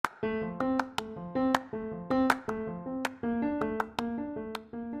Hey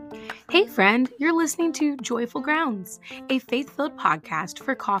friend, you're listening to Joyful Grounds, a faith-filled podcast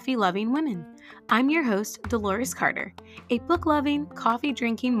for coffee-loving women. I'm your host, Dolores Carter, a book-loving,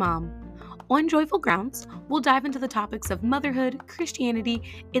 coffee-drinking mom. On Joyful Grounds, we'll dive into the topics of motherhood, Christianity,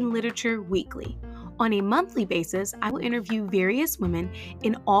 and literature weekly. On a monthly basis, I will interview various women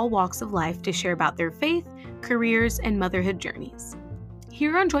in all walks of life to share about their faith, careers, and motherhood journeys.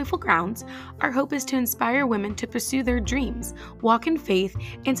 Here on Joyful Grounds, our hope is to inspire women to pursue their dreams, walk in faith,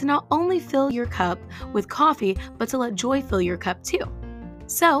 and to not only fill your cup with coffee, but to let joy fill your cup too.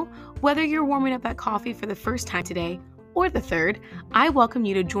 So, whether you're warming up that coffee for the first time today or the third, I welcome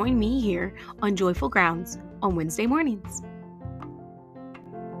you to join me here on Joyful Grounds on Wednesday mornings.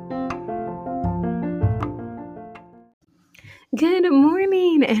 Good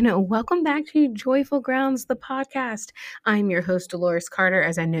morning and welcome back to Joyful Grounds, the podcast. I'm your host, Dolores Carter,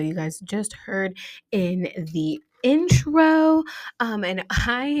 as I know you guys just heard in the intro. And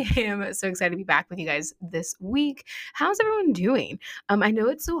I am so excited to be back with you guys this week. How's everyone doing? I know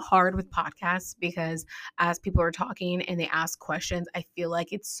it's so hard with podcasts because as people are talking and they ask questions, I feel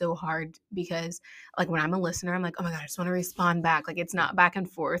like it's so hard because like when I'm a listener, I'm like, oh my God, I just want to respond back. Like it's not back and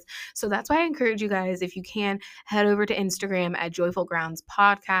forth. So that's why I encourage you guys, if you can, head over to Instagram at Joyful Grounds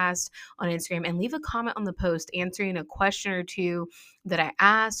Podcast on Instagram and leave a comment on the post answering a question or two that I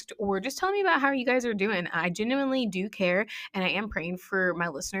asked, or just tell me about how you guys are doing. I genuinely do care, and I am praying for my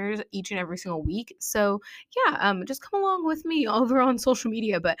listeners each and every single week. So yeah, just come along with me over on social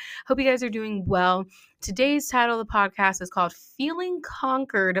media, but hope you guys are doing well. Today's title of the podcast is called Feeling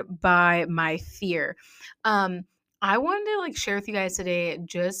Conquered by My Fear. I wanted to share with you guys today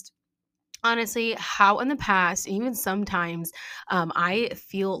just honestly how in the past, even sometimes, I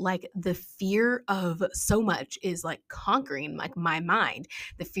feel like the fear of so much is like conquering like my mind.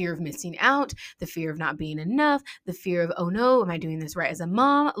 The fear of missing out, the fear of not being enough, the fear of, oh no, am I doing this right as a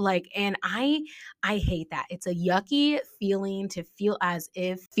mom? And I hate that. It's a yucky feeling to feel as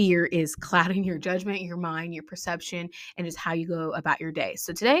if fear is clouding your judgment, your mind, your perception, and just how you go about your day.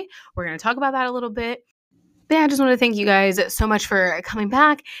 So today we're going to talk about that a little bit. But yeah, I just want to thank you guys so much for coming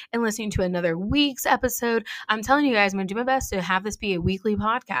back and listening to another week's episode. I'm telling you guys, I'm going to do my best to have this be a weekly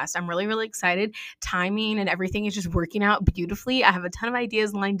podcast. I'm really, really excited. Timing and everything is just working out beautifully. I have a ton of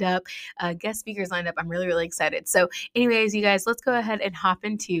ideas lined up, guest speakers lined up. I'm really, really excited. So anyways, you guys, let's go ahead and hop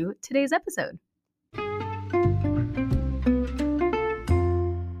into today's episode.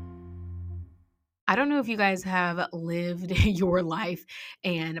 I don't know if you guys have lived your life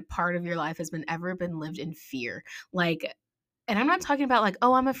and part of your life has ever been lived in fear. And I'm not talking about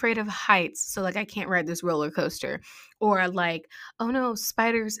oh, I'm afraid of heights, so I can't ride this roller coaster. Or oh no,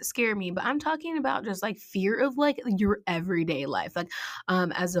 spiders scare me. But I'm talking about just fear of your everyday life.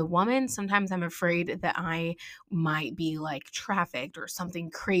 As a woman, sometimes I'm afraid that I might be trafficked or something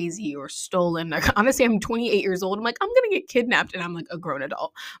crazy or stolen. Honestly, I'm 28 years old. I'm gonna get kidnapped and I'm a grown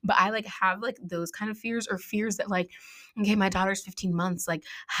adult. But I have those kind of fears, or fears that okay, my daughter's 15 months.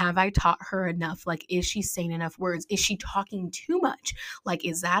 Have I taught her enough? Is she saying enough words? Is she talking too much?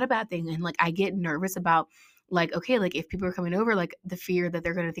 Is that a bad thing? And I get nervous about okay, if people are coming over, the fear that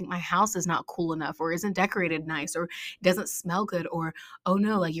they're going to think my house is not cool enough or isn't decorated nice or doesn't smell good, or, oh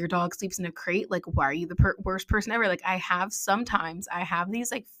no, your dog sleeps in a crate. Why are you the worst person ever? I have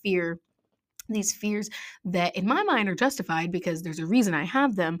these these fears that in my mind are justified because there's a reason I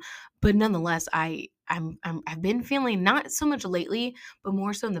have them, but nonetheless, I've been feeling, not so much lately, but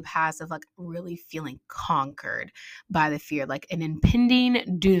more so in the past, of really feeling conquered by the fear, an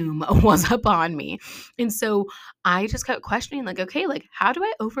impending doom was upon me. And so I just kept questioning, okay, how do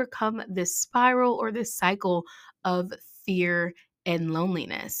I overcome this spiral or this cycle of fear and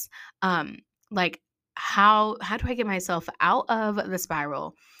loneliness? How do I get myself out of the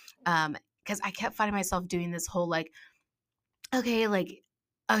spiral? Because I kept finding myself doing this whole okay,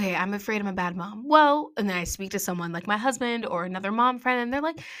 okay, I'm afraid I'm a bad mom. Well, and then I speak to someone like my husband or another mom friend, and they're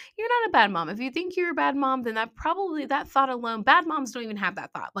like, you're not a bad mom. If you think you're a bad mom, then that thought alone, bad moms don't even have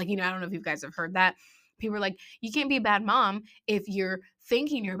that thought. I don't know if you guys have heard that. People are like, you can't be a bad mom if you're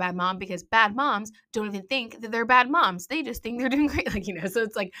thinking you're a bad mom, because bad moms don't even think that they're bad moms. They just think they're doing great. So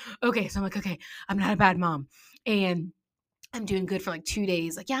it's okay. So I'm okay, I'm not a bad mom. And I'm doing good for 2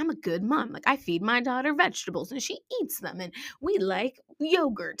 days. Yeah, I'm a good mom. I feed my daughter vegetables and she eats them, and we like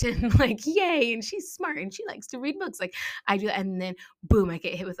yogurt and yay, and she's smart and she likes to read books. I do that, and then boom, I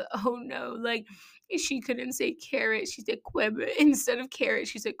get hit with oh no, she couldn't say carrot, she said quib. Instead of carrot,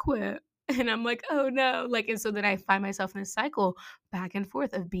 she said quib. And I'm oh no. And so then I find myself in this cycle back and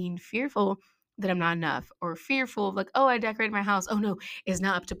forth of being fearful that I'm not enough, or fearful of like, oh, I decorated my house. Oh no, it's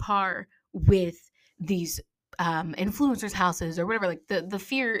not up to par with these influencers' houses or whatever. Like the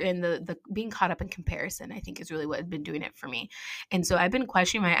fear and the being caught up in comparison, I think is really what has been doing it for me. And so I've been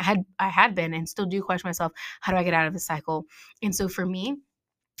questioning I had been and still do question myself, how do I get out of this cycle? And so for me,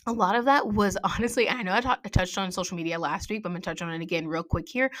 a lot of that was honestly, I know I touched on social media last week, but I'm going to touch on it again real quick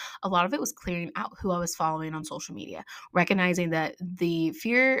here. A lot of it was clearing out who I was following on social media, recognizing that the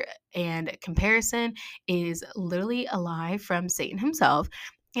fear and comparison is literally a lie from Satan himself.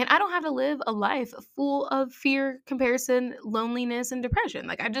 And I don't have to live a life full of fear, comparison, loneliness, and depression.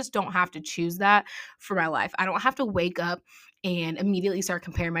 Like, I just don't have to choose that for my life. I don't have to wake up and immediately start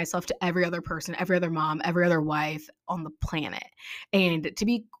comparing myself to every other person, every other mom, every other wife on the planet. And to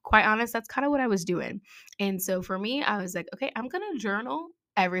be quite honest, that's kind of what I was doing. And so for me, I was like, okay, I'm going to journal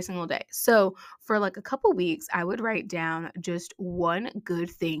every single day. So for like a couple weeks, I would write down just one good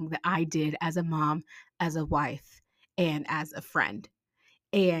thing that I did as a mom, as a wife, and as a friend.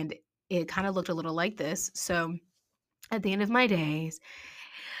 And it kind of looked a little like this. So at the end of my days,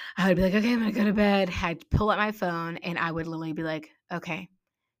 I would be like, okay, I'm going to go to bed. I'd pull out my phone and I would literally be like, okay,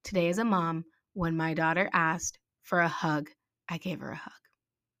 today as a mom, when my daughter asked for a hug, I gave her a hug.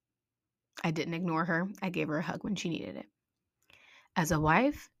 I didn't ignore her. I gave her a hug when she needed it. As a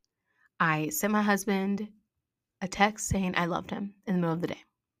wife, I sent my husband a text saying I loved him in the middle of the day.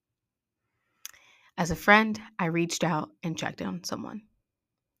 As a friend, I reached out and checked on someone.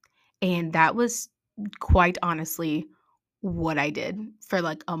 And that was quite honestly what I did for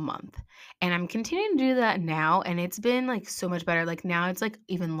like a month. And I'm continuing to do that now. And it's been like so much better. Like now it's like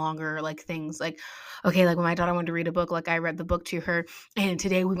even longer, like things like, okay, like when my daughter wanted to read a book, like I read the book to her. And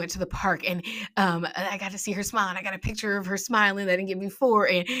today we went to the park and I got to see her smile. And I got a picture of her smiling that I didn't get before.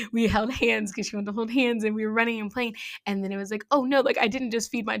 And we held hands because she wanted to hold hands and we were running and playing. And then it was like, oh no, like I didn't just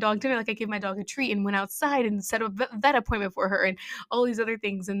feed my dog dinner. Like I gave my dog a treat and went outside and set a vet appointment for her and all these other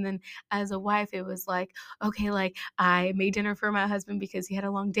things. And then as a wife, it was like, okay, like I made dinner for my husband because he had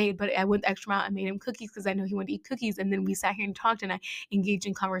a long day, but I went the extra mile. I made him cookies because I know he wanted to eat cookies. And then we sat here and talked and I engaged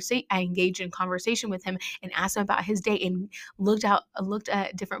in conversation with him and asked him about his day and looked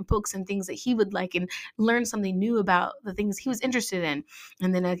at different books and things that he would like and learned something new about the things he was interested in.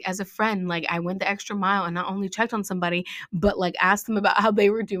 And then as a friend, like I went the extra mile and not only checked on somebody, but like asked them about how they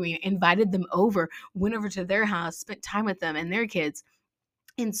were doing, invited them over, went over to their house, spent time with them and their kids.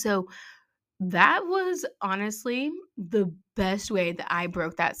 And so that was honestly the best way that I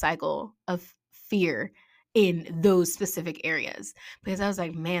broke that cycle of fear in those specific areas because I was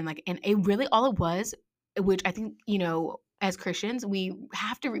like, man, like, and it really all it was, which I think, as Christians, we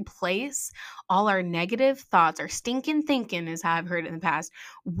have to replace all our negative thoughts, our stinking thinking, is how I've heard it in the past,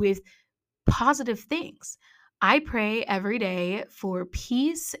 with positive things. I pray every day for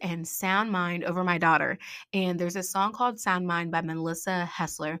peace and sound mind over my daughter. And there's a song called Sound Mind by Melissa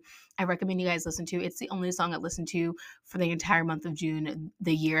Hessler. I recommend you guys listen to. It's the only song I listened to for the entire month of June,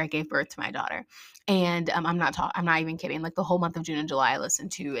 the year I gave birth to my daughter. And I'm not even kidding. Like the whole month of June and July, I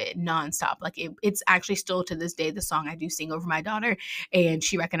listened to it nonstop. Like it's actually still to this day the song I do sing over my daughter, and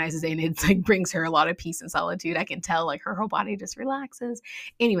she recognizes it, and it's like brings her a lot of peace and solitude. I can tell like her whole body just relaxes.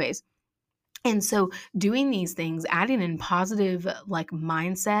 Anyways, and so doing these things, adding in positive like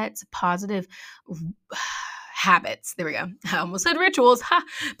mindsets, positive habits, there we go. I almost said rituals,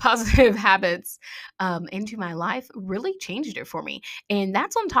 positive habits into my life really changed it for me. And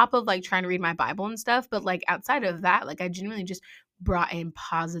that's on top of like trying to read my Bible and stuff. But like outside of that, like I genuinely just brought in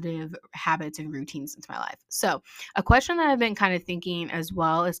positive habits and routines into my life. So a question that I've been kind of thinking as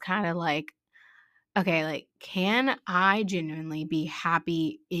well is kind of like, okay, like, can I genuinely be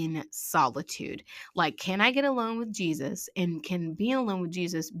happy in solitude? Like, can I get alone with Jesus? And can being alone with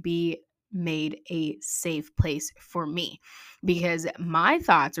Jesus be made a safe place for me? Because my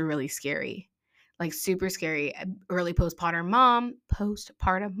thoughts are really scary, like super scary. Early postpartum mom,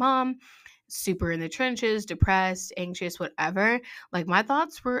 super in the trenches, depressed, anxious, whatever. Like my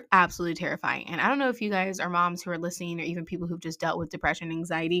thoughts were absolutely terrifying. And I don't know if you guys are moms who are listening or even people who've just dealt with depression and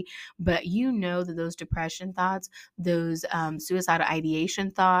anxiety, but you know that those depression thoughts, those suicidal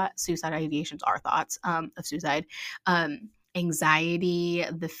ideations are thoughts of suicide, anxiety,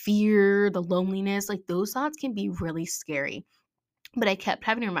 the fear, the loneliness, like those thoughts can be really scary. But I kept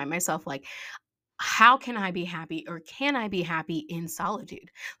having to remind myself, like, how can I be happy, or can I be happy in solitude?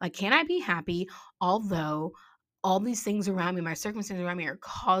 Like, can I be happy although all these things around me, my circumstances around me are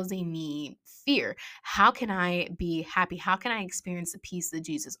causing me fear? How can I be happy? How can I experience the peace that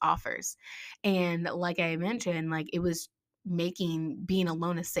Jesus offers? And like I mentioned, like it was making being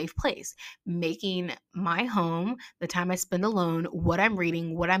alone a safe place, making my home, the time I spend alone, what I'm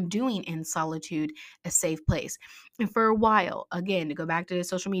reading, what I'm doing in solitude, a safe place. And for a while, again, to go back to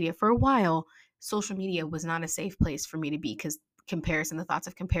social media, for a while, social media was not a safe place for me to be because comparison, the thoughts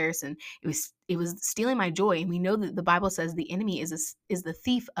of comparison, it was stealing my joy. And we know that the Bible says the enemy is the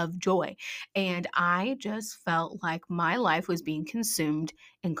thief of joy. And I just felt like my life was being consumed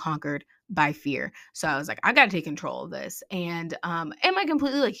and conquered by fear. So I was like, I got to take control of this. And am I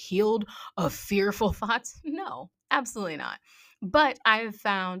completely like healed of fearful thoughts? No, absolutely not. But I've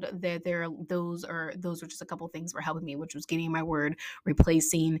found that those are just a couple of things were helping me, which was getting my word,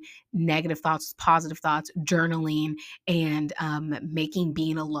 replacing negative thoughts, positive thoughts, journaling, and making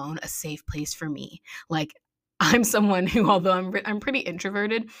being alone a safe place for me. Like, I'm someone who, although I'm pretty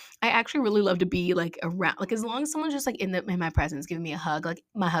introverted, I actually really love to be like around, like as long as someone's just like in my presence, giving me a hug, like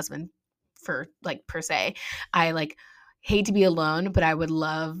my husband for like per se. I like hate to be alone, but I would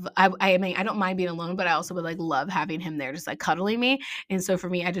love. I mean, I don't mind being alone, but I also would like love having him there, just like cuddling me. And so for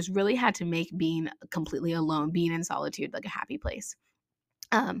me, I just really had to make being completely alone, being in solitude, like a happy place.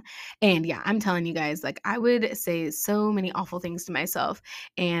 Um, and yeah, I'm telling you guys, like I would say so many awful things to myself.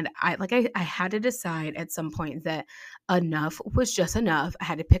 And I had to decide at some point that enough was just enough. I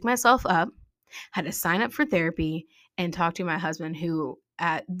had to pick myself up, had to sign up for therapy and talk to my husband, who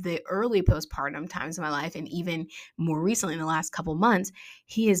at the early postpartum times of my life and even more recently in the last couple months,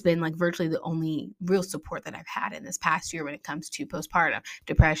 he has been like virtually the only real support that I've had in this past year when it comes to postpartum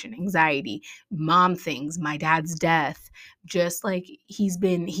depression, anxiety, mom things, my dad's death. Just like he's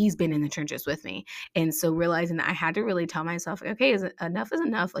been in the trenches with me. And so realizing that I had to really tell myself, okay, enough is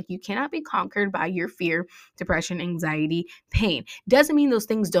enough. Like you cannot be conquered by your fear, depression, anxiety, pain. Doesn't mean those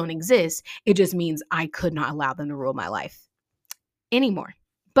things don't exist. It just means I could not allow them to rule my life anymore.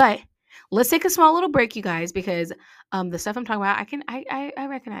 But let's take a small little break, you guys, because the stuff I'm talking about, I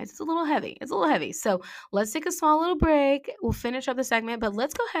recognize it's a little heavy. It's a little heavy. So let's take a small little break. We'll finish up the segment, but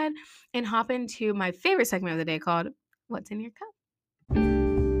let's go ahead and hop into my favorite segment of the day called What's in Your Cup?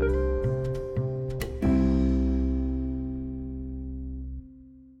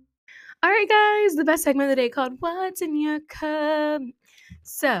 All right, guys, the best segment of the day called What's in Your Cup?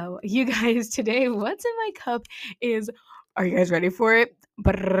 So, you guys, today, what's in my cup is, are you guys ready for it?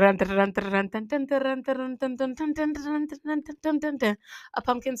 A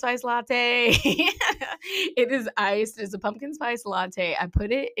pumpkin spice latte. It is iced. It's a pumpkin spice latte. I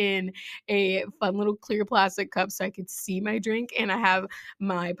put it in a fun little clear plastic cup so I could see my drink, and I have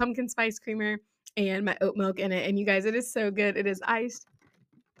my pumpkin spice creamer and my oat milk in it. And you guys, it is so good. It is iced.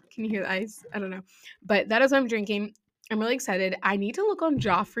 Can you hear the ice? I don't know. But that is what I'm drinking. I'm really excited. I need to look on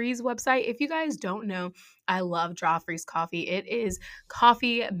Joffrey's website. If you guys don't know, I love Joffrey's coffee. It is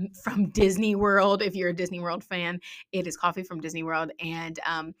coffee from Disney World. If you're a Disney World fan, it is coffee from Disney World. And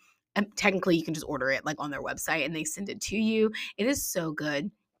technically, you can just order it like on their website and they send it to you. It is so good.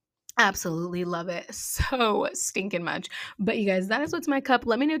 Absolutely love it so stinking much. But you guys, that is what's my cup.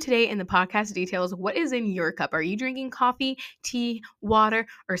 Let me know today in the podcast details what is in your cup. Are you drinking coffee, tea, water,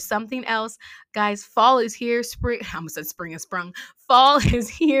 or something else? Guys, fall is here. Spring, I almost said spring is sprung. Fall is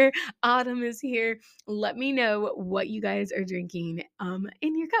here. Autumn is here. Let me know what you guys are drinking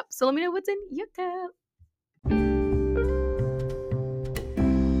in your cup. So let me know what's in your cup.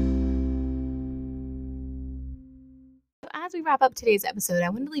 As we wrap up today's episode, I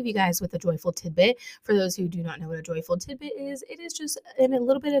want to leave you guys with a joyful tidbit. For those who do not know what a joyful tidbit is, it is just a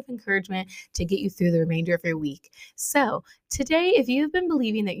little bit of encouragement to get you through the remainder of your week. So, today, if you've been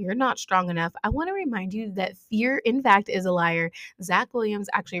believing that you're not strong enough, I want to remind you that fear, in fact, is a liar. Zach Williams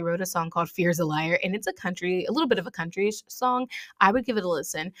actually wrote a song called Fear's a Liar, and it's a little bit of a country song. I would give it a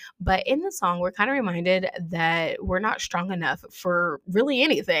listen. But in the song, we're kind of reminded that we're not strong enough for really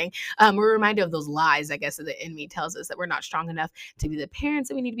anything. We're reminded of those lies, I guess, that the enemy tells us that we're not strong enough to be the parents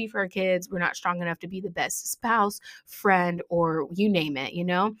that we need to be for our kids. We're not strong enough to be the best spouse, friend, or you name it, you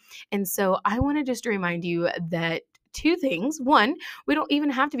know? And so I wanted just to remind you that two things. One, we don't even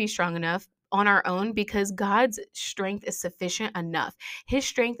have to be strong enough on our own because God's strength is sufficient enough. His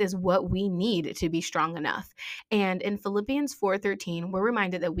strength is what we need to be strong enough. And in Philippians 4:13, we're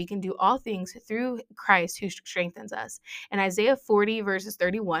reminded that we can do all things through Christ who strengthens us. In Isaiah 40 verses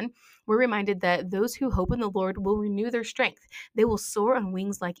 31, we're reminded that those who hope in the Lord will renew their strength. They will soar on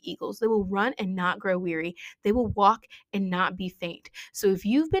wings like eagles. They will run and not grow weary. They will walk and not be faint. So if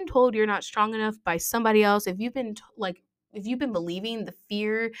you've been told you're not strong enough by somebody else, if you've been believing that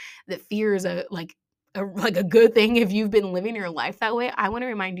fear is a good thing, if you've been living your life that way, I want to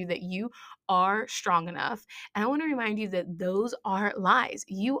remind you that you are strong enough. And I want to remind you that those are lies.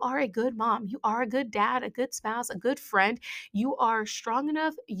 You are a good mom. You are a good dad, a good spouse, a good friend. You are strong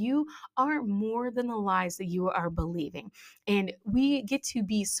enough. You are more than the lies that you are believing. And we get to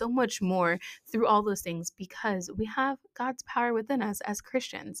be so much more through all those things because we have God's power within us as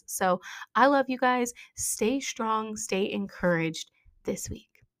Christians. So I love you guys. Stay strong, stay encouraged this week.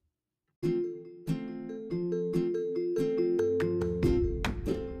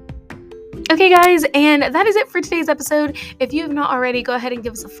 Okay, guys, and that is it for today's episode. If you have not already, go ahead and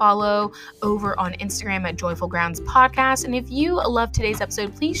give us a follow over on Instagram at Joyful Grounds Podcast. And if you love today's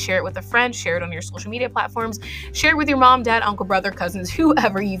episode, please share it with a friend, share it on your social media platforms, share it with your mom, dad, uncle, brother, cousins,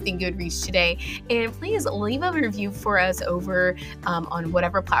 whoever you think it would reach today. And please leave a review for us over on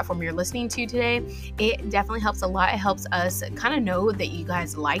whatever platform you're listening to today. It definitely helps a lot. It helps us kind of know that you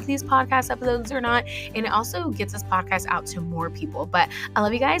guys like these podcast episodes or not. And it also gets this podcast out to more people. But I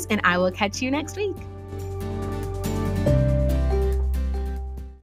love you guys, and I will catch you next week.